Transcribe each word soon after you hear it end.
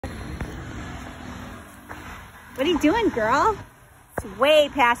What are you doing, girl? It's way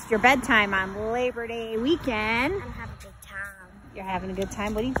past your bedtime on Labor Day weekend. I'm having a good time. You're having a good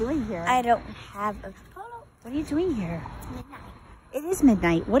time? What are you doing here? I don't have a photo. What are you doing here? It's midnight. It is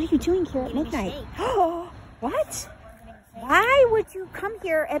midnight. What are you doing here at midnight? Oh, what? Why would you come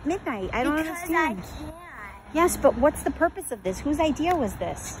here at midnight? I don't understand. Because I can. Yes, but what's the purpose of this? Whose idea was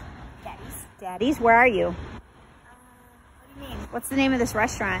this? Daddy's. Daddy's? Where are you? What do you mean? What's the name of this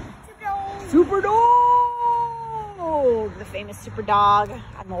restaurant? Superdawg. Superdawg! The famous Superdawg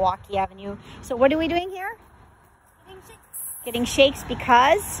on Milwaukee Avenue. So what are we doing here? Getting shakes. Getting shakes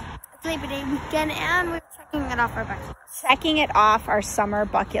because? It's Labor Day weekend and we're checking it off our bucket list. Checking it off our summer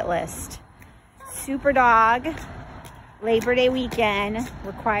bucket list. Superdawg Labor Day weekend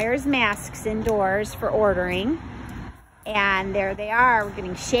requires masks indoors for ordering. And there they are. We're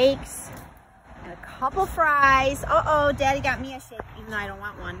getting shakes and a couple fries. Uh-oh, Daddy got me a shake, even though I don't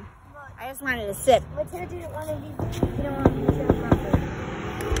want one. I just wanted a sip. But you didn't want to be, you don't want to be properly.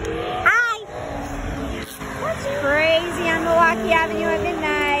 Hi! What's crazy on Milwaukee Avenue at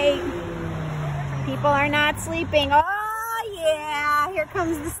midnight? People are not sleeping. Oh, yeah. Here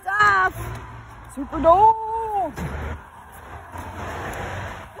comes the stuff. Superdawg!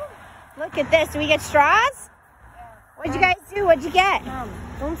 Look at this. Do we get straws? What'd you guys do? What'd you get?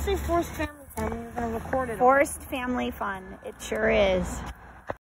 Don't say forced family fun. We're going to record it. Forced family fun. It sure is.